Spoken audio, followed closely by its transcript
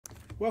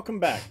Welcome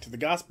back to the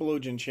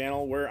Gospelogin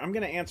channel, where I'm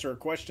going to answer a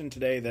question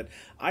today that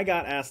I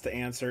got asked to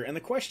answer, and the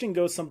question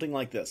goes something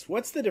like this.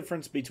 What's the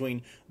difference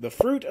between the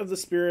fruit of the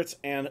Spirit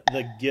and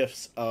the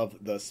gifts of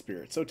the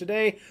Spirit? So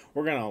today,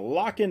 we're going to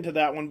lock into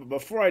that one, but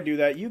before I do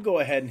that, you go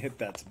ahead and hit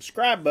that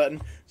subscribe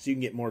button so you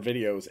can get more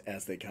videos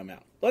as they come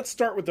out. Let's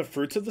start with the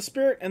fruits of the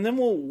Spirit, and then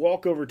we'll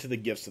walk over to the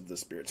gifts of the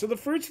Spirit. So the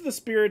fruits of the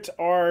Spirit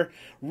are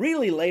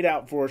really laid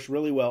out for us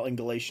really well in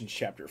Galatians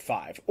chapter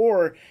 5.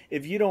 Or,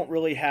 if you don't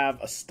really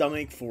have a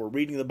stomach for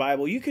reading the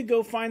Bible, you could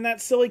go find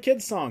that silly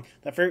kid song,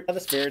 The Fruit of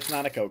the Spirit's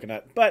Not a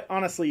Coconut. But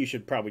honestly, you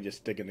should probably just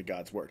stick into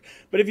God's Word.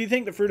 But if you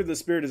think the fruit of the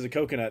Spirit is a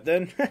coconut,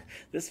 then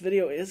this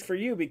video is for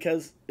you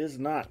because it's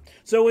not.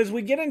 So as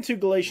we get into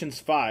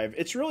Galatians 5,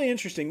 it's really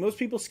interesting. Most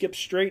people skip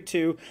straight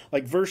to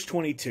like verse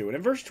 22. And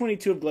in verse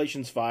 22 of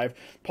Galatians 5,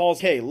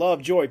 Paul's, hey,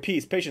 love, joy,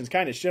 peace, patience,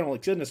 kindness,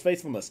 gentleness, goodness,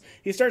 faithfulness.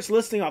 He starts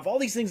listing off all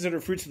these things that are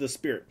fruits of the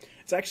Spirit.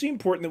 It's actually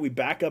important that we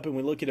back up and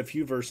we look at a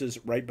few verses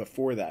right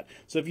before that.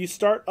 So if you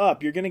start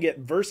up, you're going to get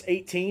verse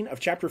 18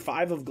 of chapter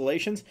 5 of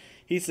Galatians.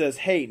 He says,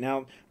 hey,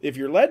 now, if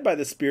you're led by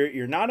the Spirit,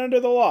 you're not under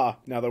the law.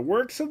 Now, the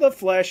works of the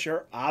flesh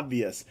are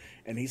obvious.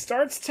 And he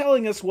starts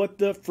telling us what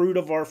the fruit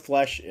of our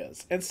flesh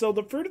is. And so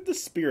the fruit of the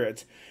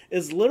Spirit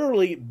is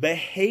literally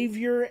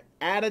behavior,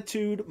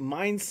 attitude,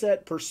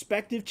 mindset,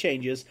 perspective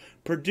changes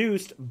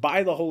produced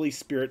by the Holy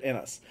Spirit in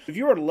us. If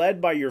you are led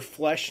by your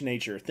flesh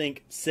nature,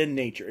 think sin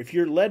nature. If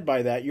you're led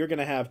by that, you're going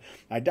to have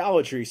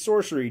idolatry,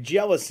 sorcery,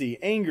 jealousy,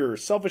 anger,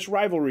 selfish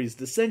rivalries,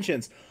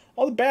 dissensions.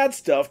 All the bad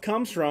stuff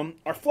comes from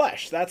our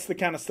flesh. That's the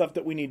kind of stuff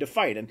that we need to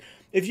fight. And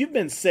if you've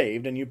been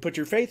saved and you put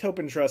your faith, hope,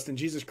 and trust in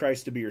Jesus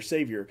Christ to be your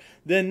Savior,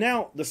 then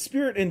now the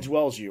Spirit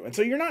indwells you. And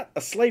so you're not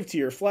a slave to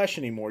your flesh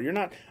anymore. You're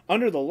not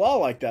under the law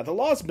like that. The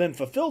law's been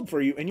fulfilled for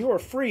you, and you are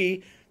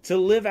free to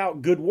live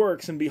out good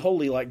works and be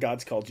holy like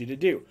God's called you to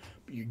do.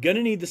 But you're going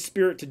to need the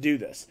Spirit to do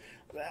this.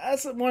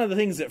 That's one of the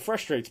things that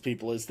frustrates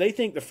people, is they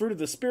think the fruit of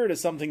the Spirit is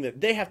something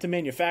that they have to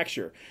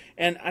manufacture.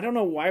 And I don't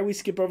know why we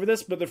skip over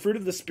this, but the fruit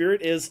of the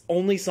Spirit is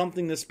only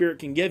something the Spirit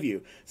can give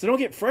you. So don't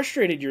get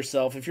frustrated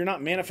yourself if you're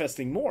not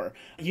manifesting more.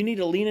 You need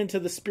to lean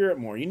into the Spirit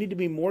more. You need to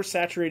be more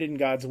saturated in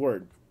God's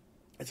Word.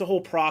 It's a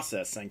whole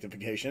process,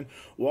 sanctification,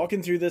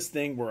 walking through this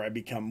thing where I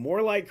become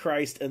more like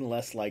Christ and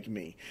less like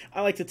me.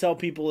 I like to tell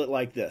people it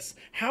like this.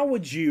 How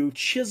would you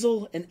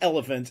chisel an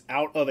elephant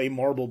out of a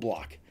marble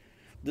block?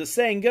 The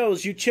saying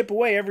goes, you chip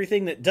away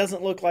everything that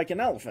doesn't look like an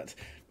elephant.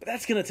 But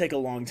that's going to take a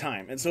long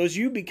time. And so as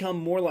you become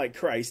more like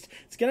Christ,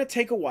 it's going to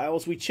take a while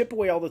as we chip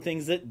away all the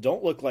things that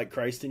don't look like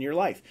Christ in your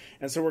life.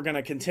 And so we're going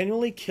to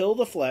continually kill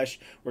the flesh.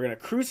 We're going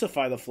to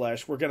crucify the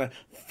flesh. We're going to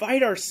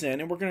fight our sin.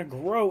 And we're going to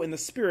grow in the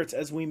spirits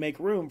as we make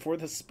room for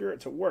the Spirit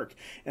to work.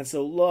 And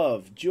so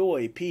love,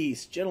 joy,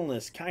 peace,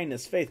 gentleness,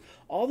 kindness, faith,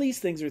 all these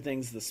things are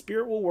things the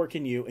Spirit will work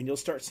in you, and you'll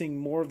start seeing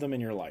more of them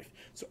in your life.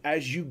 So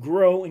as you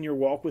grow in your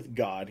walk with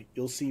God,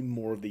 you'll see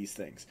more of these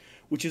things.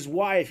 Which is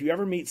why if you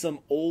ever meet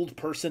some old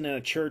person in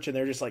a church and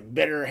they're just like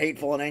bitter,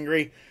 hateful, and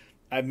angry,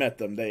 I've met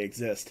them, they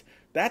exist.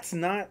 That's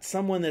not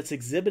someone that's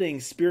exhibiting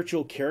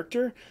spiritual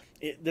character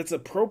that's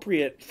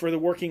appropriate for the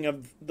working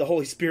of the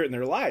Holy Spirit in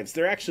their lives.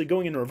 They're actually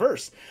going in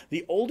reverse.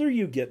 The older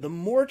you get, the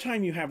more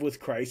time you have with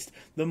Christ,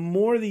 the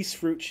more these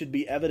fruits should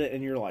be evident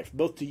in your life,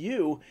 both to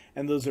you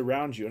and those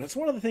around you. And it's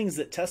one of the things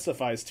that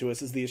testifies to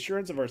us is the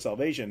assurance of our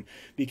salvation,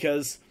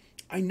 because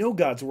I know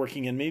God's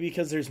working in me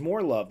because there's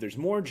more love, there's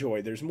more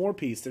joy, there's more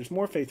peace, there's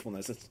more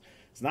faithfulness.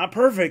 It's not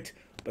perfect,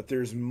 but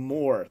there's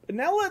more. But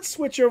now let's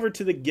switch over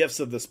to the gifts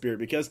of the Spirit,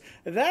 because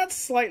that's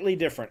slightly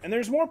different. And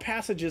there's more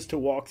passages to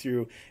walk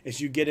through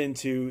as you get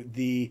into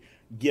the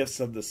gifts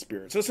of the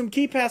Spirit. So some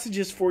key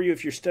passages for you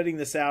if you're studying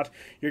this out.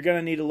 You're going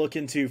to need to look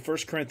into 1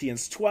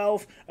 Corinthians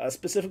 12,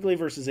 specifically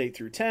verses 8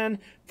 through 10,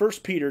 1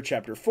 Peter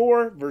chapter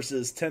 4,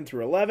 verses 10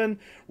 through 11,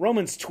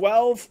 Romans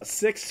 12,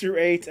 6 through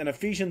 8, and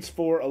Ephesians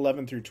 4,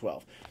 11 through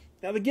 12.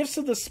 Now, the gifts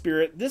of the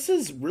Spirit, this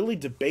is really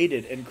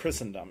debated in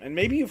Christendom. And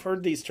maybe you've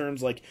heard these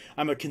terms like,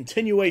 I'm a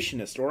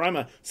continuationist or I'm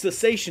a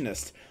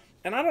cessationist.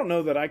 And I don't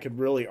know that I could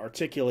really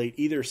articulate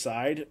either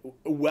side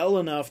well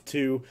enough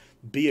to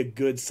be a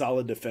good,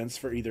 solid defense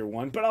for either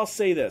one. But I'll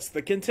say this,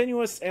 the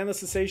continuous and the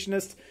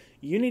cessationist,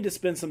 you need to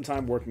spend some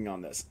time working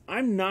on this.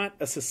 I'm not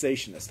a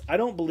cessationist. I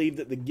don't believe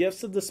that the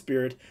gifts of the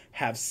Spirit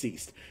have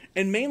ceased.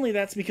 And mainly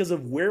that's because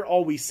of where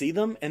all we see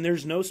them, and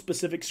there's no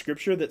specific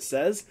scripture that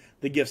says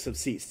the gifts have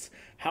ceased.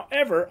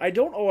 However, I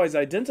don't always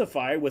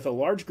identify with a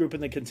large group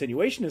in the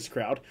continuationist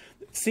crowd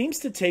that seems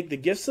to take the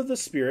gifts of the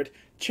Spirit,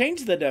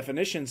 change the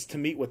definitions to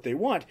meet what they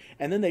want,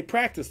 and then they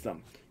practice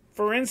them.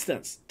 For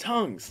instance,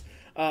 tongues.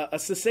 A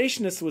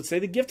cessationist would say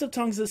the gift of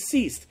tongues has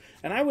ceased.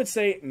 And I would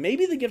say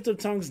maybe the gift of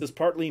tongues is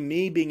partly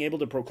me being able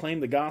to proclaim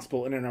the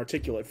gospel in an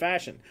articulate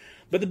fashion.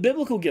 But the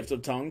biblical gift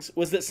of tongues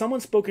was that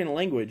someone spoke in a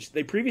language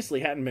they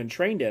previously hadn't been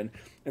trained in,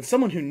 and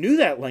someone who knew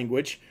that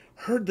language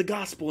heard the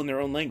gospel in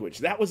their own language.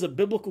 That was a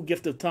biblical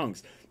gift of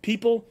tongues.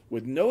 People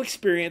with no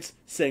experience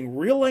saying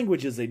real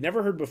languages they'd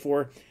never heard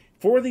before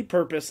for the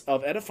purpose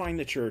of edifying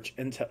the church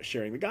and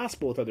sharing the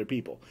gospel with other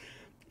people.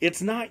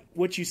 It's not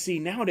what you see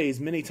nowadays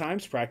many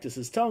times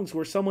practices tongues,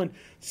 where someone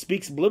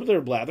speaks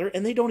blibber blather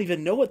and they don't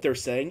even know what they're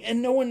saying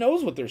and no one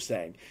knows what they're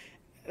saying.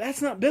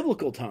 That's not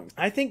biblical tongues.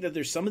 I think that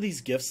there's some of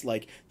these gifts,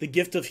 like the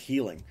gift of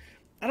healing.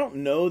 I don't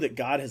know that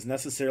God has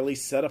necessarily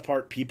set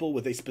apart people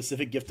with a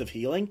specific gift of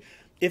healing.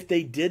 If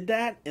they did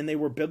that and they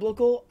were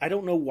biblical, I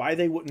don't know why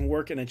they wouldn't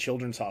work in a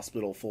children's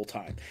hospital full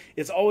time.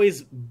 It's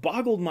always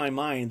boggled my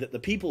mind that the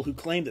people who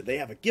claim that they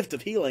have a gift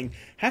of healing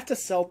have to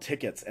sell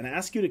tickets and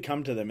ask you to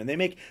come to them, and they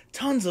make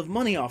tons of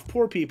money off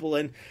poor people,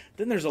 and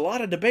then there's a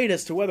lot of debate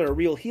as to whether a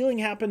real healing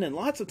happened, and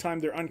lots of time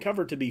they're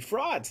uncovered to be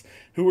frauds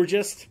who were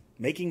just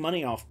making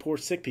money off poor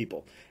sick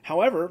people.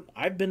 However,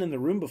 I've been in the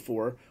room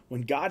before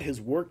when God has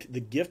worked the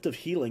gift of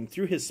healing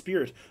through his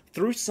Spirit,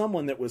 through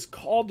someone that was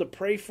called to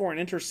pray for and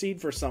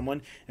intercede for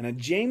someone in a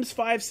James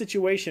 5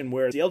 situation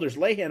where the elders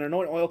lay hand on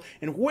anoint oil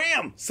and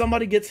wham,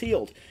 somebody gets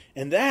healed.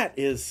 And that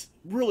is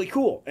really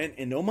cool.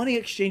 And no money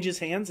exchanges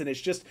hands, and it's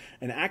just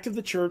an act of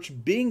the church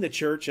being the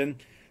church, and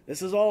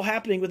this is all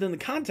happening within the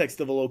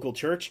context of a local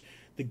church.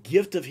 The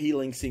gift of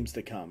healing seems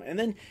to come. And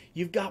then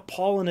you've got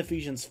Paul in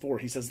Ephesians 4.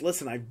 He says,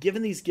 listen, I've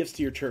given these gifts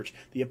to your church.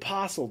 The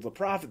apostle, the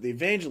prophet, the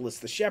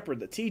evangelist, the shepherd,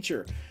 the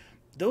teacher.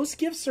 Those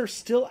gifts are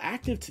still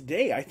active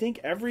today. I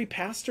think every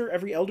pastor,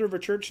 every elder of a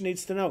church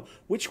needs to know,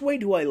 which way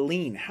do I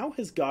lean? How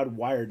has God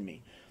wired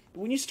me? But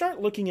when you start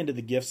looking into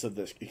the gifts of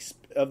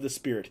the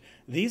Spirit,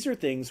 these are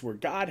things where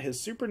God has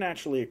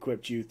supernaturally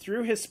equipped you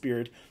through his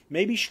Spirit,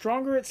 maybe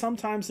stronger at some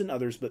times than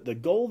others, but the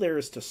goal there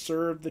is to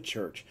serve the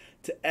church,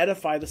 to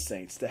edify the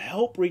saints, to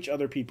help reach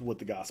other people with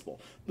the gospel.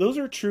 Those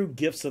are true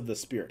gifts of the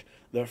Spirit.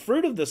 The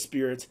fruit of the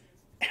Spirit,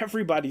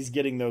 everybody's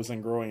getting those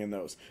and growing in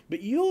those.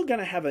 But you're going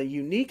to have a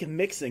unique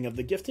mixing of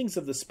the giftings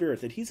of the Spirit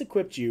that he's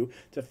equipped you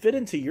to fit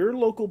into your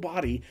local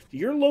body,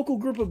 your local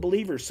group of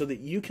believers, so that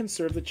you can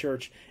serve the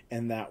church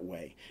in that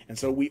way. And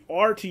so we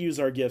are to use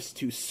our gifts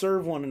to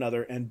serve one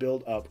another and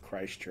build up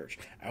Christ Church.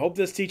 I hope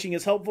this teaching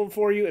is helpful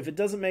for you. If it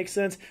doesn't make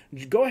sense,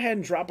 go ahead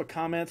and drop a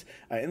comment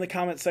in the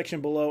comment section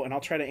below, and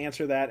I'll try to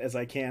answer that as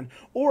I can.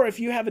 Or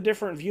if you have a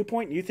different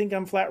viewpoint and you think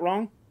I'm flat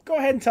wrong, go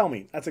ahead and tell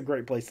me. That's a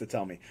great place to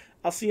tell me.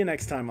 I'll see you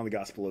next time on the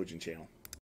Gospelogian channel.